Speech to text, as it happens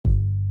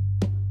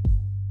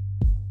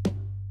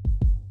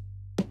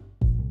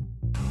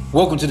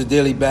Welcome to the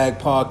Daily Bag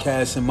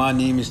Podcast, and my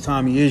name is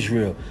Thomie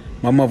Israel.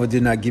 My mother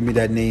did not give me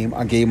that name.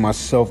 I gave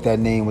myself that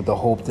name with the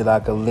hope that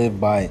I could live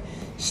by it,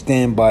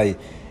 stand by it.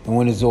 And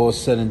when it's all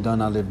said and done,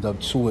 I lived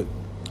up to it.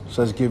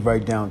 So let's get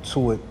right down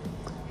to it.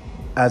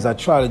 As I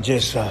try to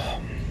just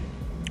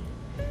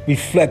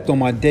reflect on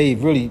my day,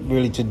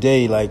 really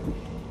today, like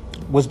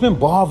what's been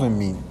bothering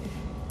me.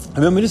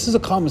 Remember, this is a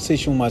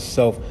conversation with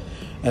myself,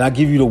 and I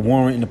give you the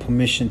warrant and the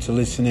permission to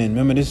listen in.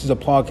 Remember, this is a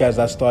podcast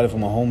I started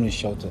from a homeless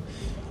shelter.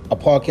 A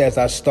podcast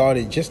I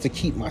started just to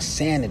keep my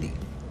sanity.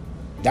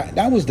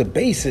 That was the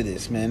base of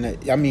this, man.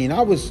 I mean,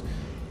 I was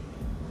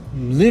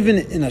living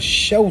in a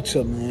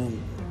shelter,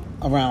 man,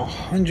 around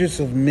hundreds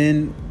of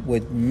men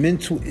with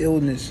mental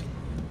illness,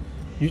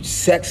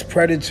 sex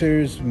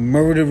predators,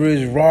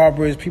 murderers,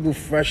 robbers, people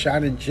fresh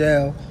out of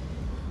jail.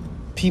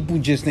 People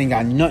just ain't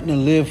got nothing to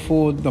live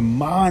for. The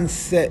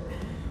mindset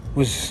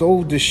was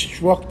so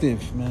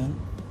destructive, man.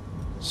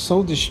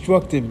 So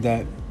destructive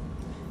that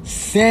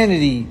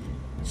sanity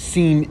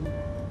seemed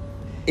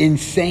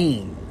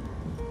insane.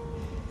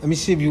 Let me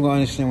see if you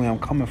understand where I'm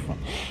coming from.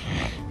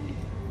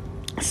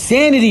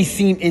 Sanity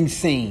seemed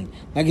insane.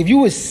 Like if you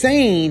were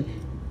sane,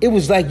 it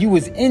was like you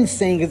was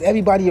insane because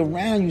everybody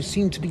around you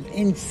seemed to be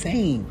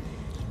insane.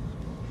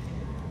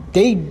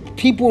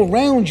 People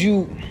around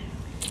you,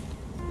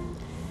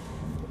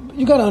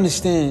 you gotta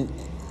understand.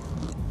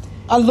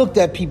 I looked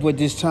at people at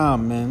this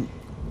time, man,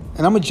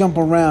 and I'm gonna jump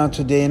around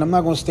today, and I'm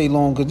not gonna stay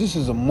long because this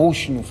is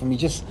emotional for me.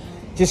 Just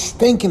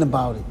thinking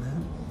about it,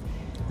 man.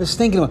 Just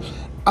thinking about it.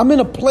 I'm in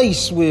a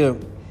place where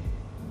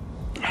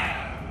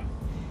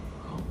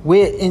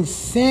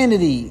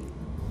insanity,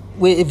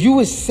 where if you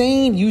were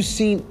sane, you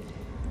seen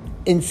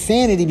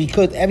insanity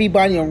because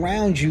everybody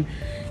around you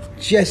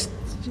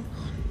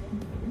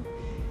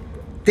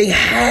they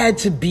had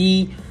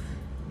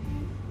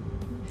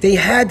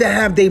to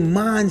have their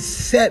mind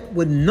set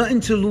with nothing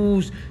to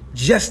lose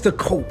just to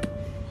cope.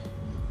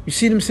 You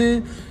see what I'm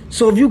saying?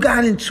 So if you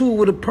got into it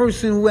with a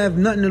person who have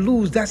nothing to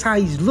lose, that's how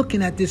he's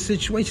looking at this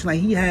situation. Like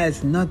he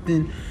has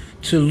nothing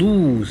to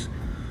lose.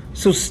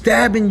 So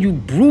stabbing you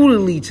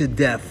brutally to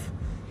death,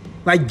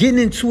 like getting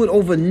into it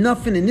over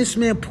nothing, and this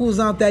man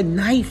pulls out that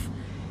knife,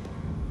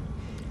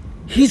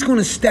 he's going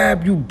to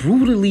stab you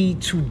brutally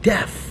to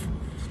death.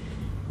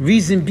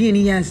 Reason being,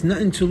 he has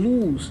nothing to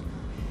lose.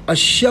 A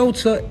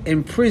shelter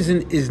in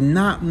prison is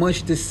not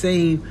much the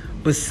same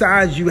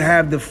besides you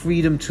have the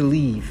freedom to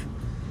leave.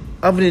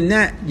 Other than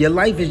that, your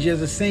life is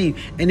just the same.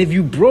 And if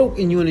you broke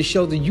and you're in a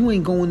shelter, you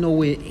ain't going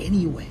nowhere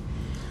anyway.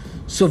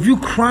 So if you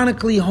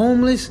chronically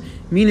homeless,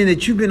 meaning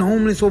that you've been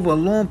homeless over a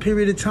long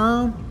period of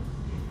time,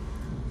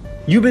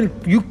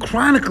 you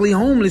chronically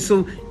homeless,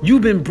 so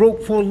you've been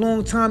broke for a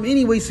long time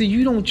anyway, so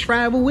you don't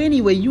travel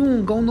anyway. You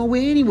don't go nowhere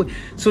anyway.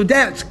 So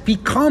that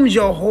becomes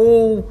your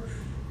whole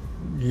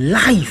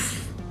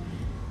life.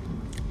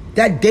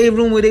 That day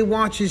room where they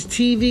watch his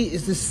TV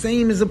is the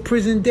same as a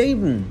prison day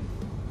room.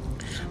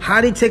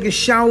 How they take a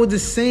shower is the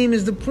same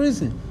as the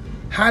prison.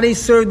 How they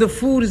serve the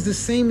food is the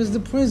same as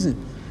the prison.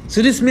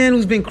 So this man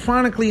who's been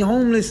chronically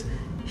homeless,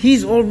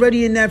 he's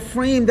already in that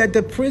frame that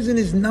the prison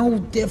is no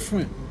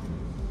different.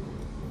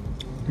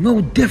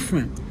 No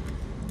different.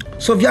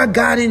 So if y'all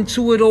got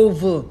into it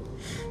over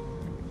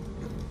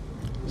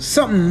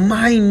something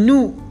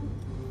minute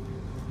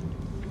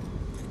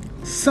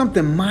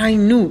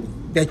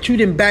that you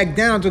didn't back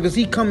down to, because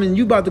he coming,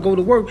 you about to go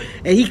to work,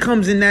 and he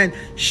comes in that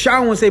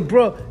shower and say,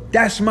 bro,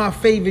 that's my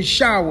favorite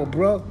shower,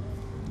 bro.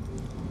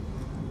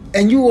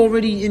 And you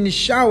already in the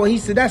shower. He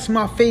said, that's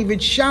my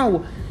favorite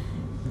shower.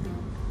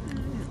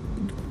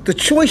 The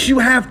choice you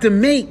have to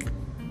make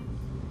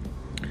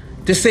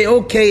to say,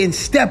 okay, and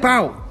step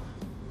out.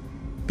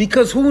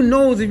 Because who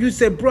knows if you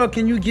said, bro,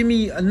 can you give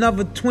me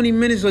another 20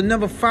 minutes or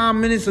another 5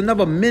 minutes,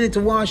 another minute to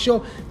wash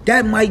off?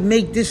 That might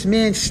make this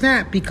man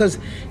snap because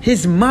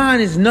his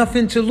mind is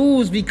nothing to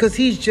lose because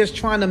he's just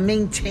trying to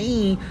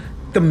maintain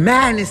the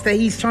madness that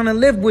he's trying to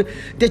live with,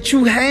 that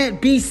you had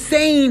be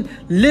sane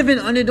living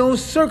under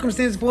those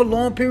circumstances for a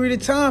long period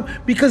of time,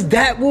 because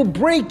that will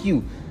break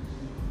you.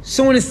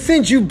 So in a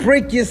sense, you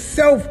break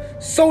yourself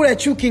so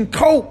that you can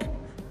cope.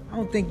 I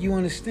don't think you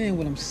understand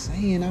what I'm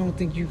saying. I don't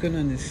think you can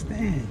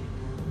understand.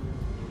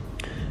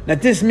 Now,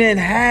 this man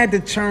had to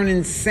turn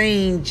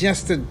insane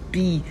just to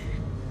be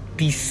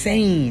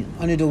sane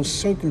under those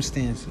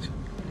circumstances.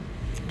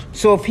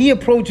 So if he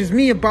approaches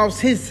me about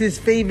his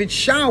favorite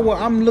shower,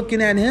 I'm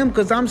looking at him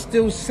because I'm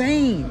still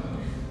sane.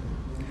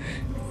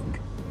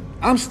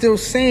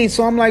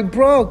 So I'm like,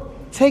 bro,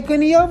 take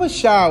any other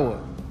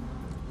shower.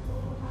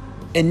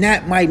 And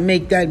that might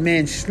make that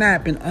man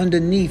snap. And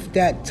underneath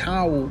that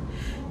towel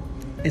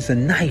is a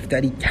knife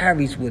that he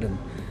carries with him.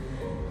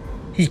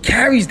 He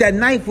carries that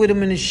knife with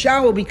him in the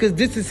shower because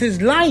this is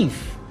his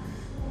life.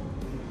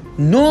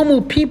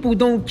 Normal people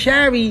don't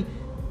carry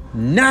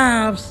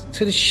knives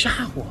to the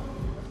shower.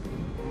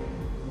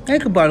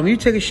 Think about it. When you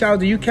take a shower,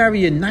 do you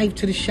carry a knife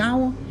to the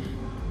shower?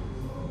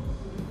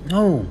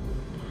 No.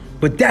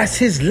 But that's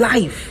his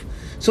life.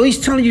 So he's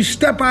telling you,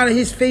 step out of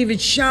his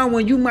favorite shower,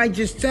 and you might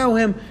just tell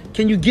him,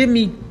 can you give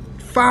me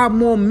 5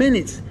 more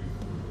minutes?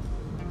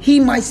 He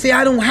might say,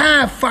 I don't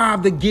have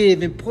 5 to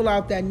give, and pull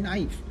out that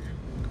knife.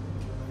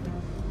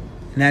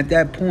 And at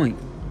that point,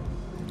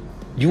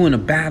 you in a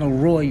battle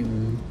royal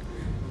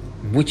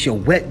with your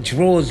wet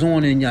drawers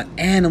on and your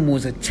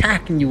animals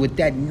attacking you with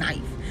that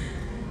knife.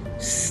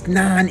 It's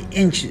 9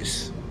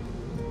 inches.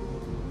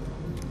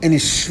 And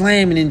it's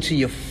slamming into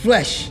your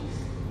flesh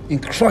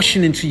and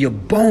crushing into your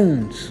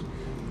bones.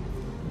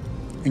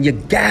 And you're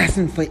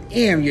gasping for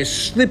air and you're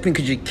slipping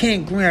because you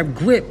can't grab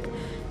grip.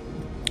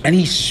 And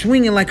he's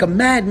swinging like a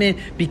madman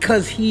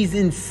because he's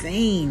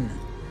insane.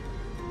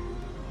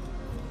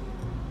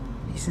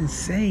 He's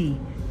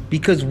insane.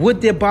 Because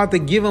what they're about to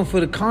give him for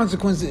the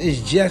consequences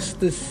is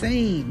just the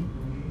same.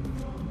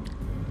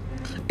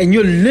 And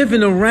you're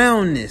living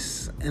around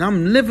this. And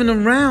I'm living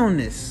around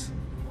this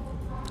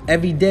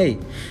every day.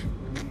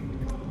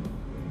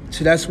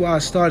 So that's why I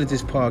started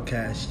this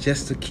podcast.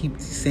 Just to keep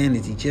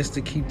sanity. Just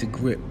to keep the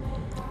grip.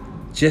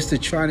 Just to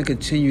try to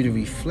continue to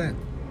reflect.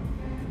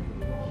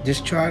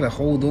 Just try to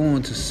hold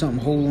on to something.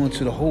 Hold on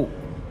to the hope.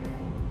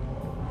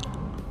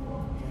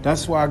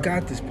 That's why I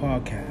got this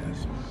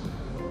podcast.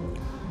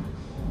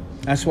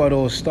 That's why it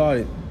all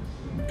started.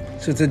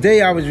 So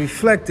today I was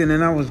reflecting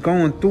and I was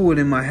going through it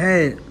in my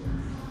head.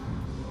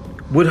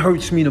 What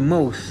hurts me the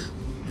most?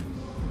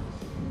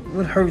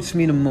 What hurts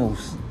me the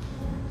most?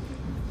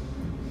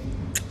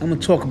 I'm going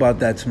to talk about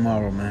that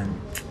tomorrow,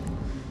 man.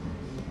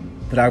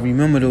 But I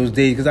remember those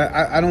days because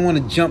I don't want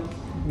to jump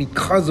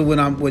because of what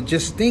I'm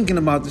just thinking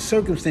about, the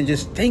circumstance,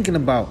 just thinking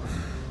about.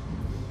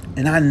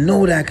 And I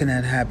know that can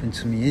happen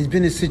to me. It's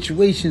been in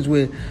situations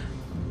where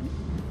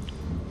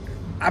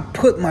I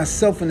put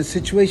myself in a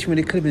situation where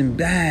it could have been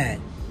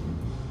bad.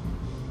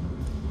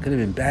 Could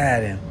have been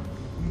bad. And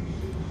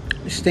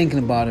I'm just thinking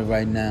about it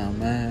right now,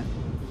 man.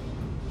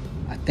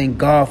 I thank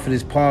God for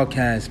this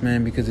podcast,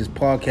 man, because this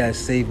podcast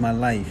saved my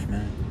life,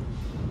 man.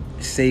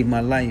 It saved my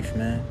life,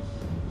 man.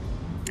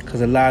 Because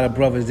a lot of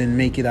brothers didn't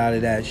make it out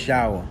of that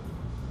shower.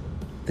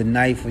 The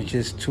knife was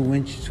just 2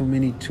 inches too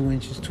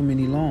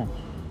many long.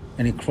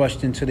 And it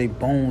crushed into their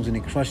bones and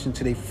it crushed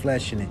into their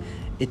flesh and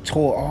it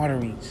tore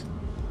arteries.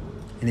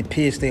 And it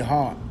pierced their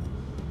heart.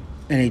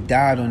 And they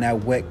died on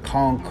that wet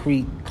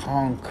concrete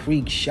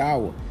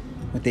shower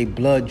with their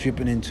blood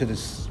dripping into the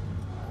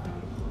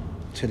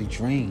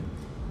drain.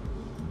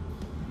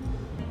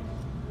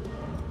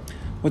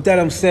 With that,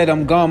 I'm said,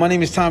 I'm gone. My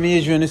name is Thomie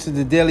Israel, and this is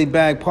the Daily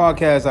Bag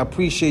Podcast. I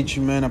appreciate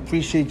you, man. I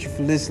appreciate you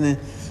for listening.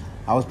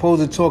 I was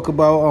supposed to talk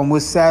about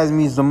what saddens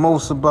me the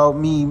most about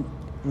me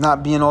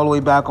not being all the way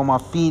back on my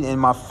feet and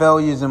my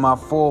failures and my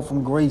fall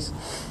from grace.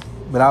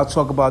 But I'll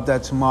talk about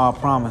that tomorrow, I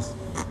promise.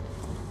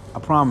 I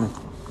promise.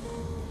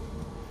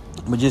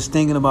 But just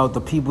thinking about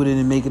the people that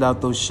didn't make it out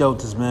those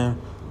shelters, man.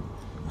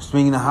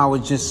 Thinking of how I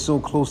was just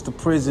so close to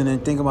prison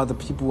and thinking about the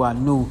people I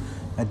knew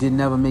that didn't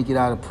ever make it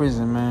out of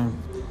prison, man.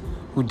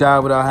 Who died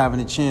without having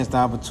a chance, the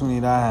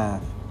opportunity that I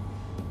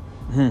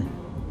have.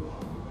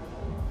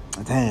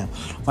 Damn.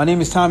 My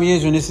name is Thomie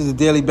Israel, and this is the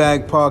Daily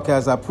Bag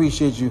Podcast. I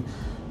appreciate you.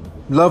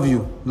 Love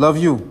you. Love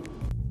you.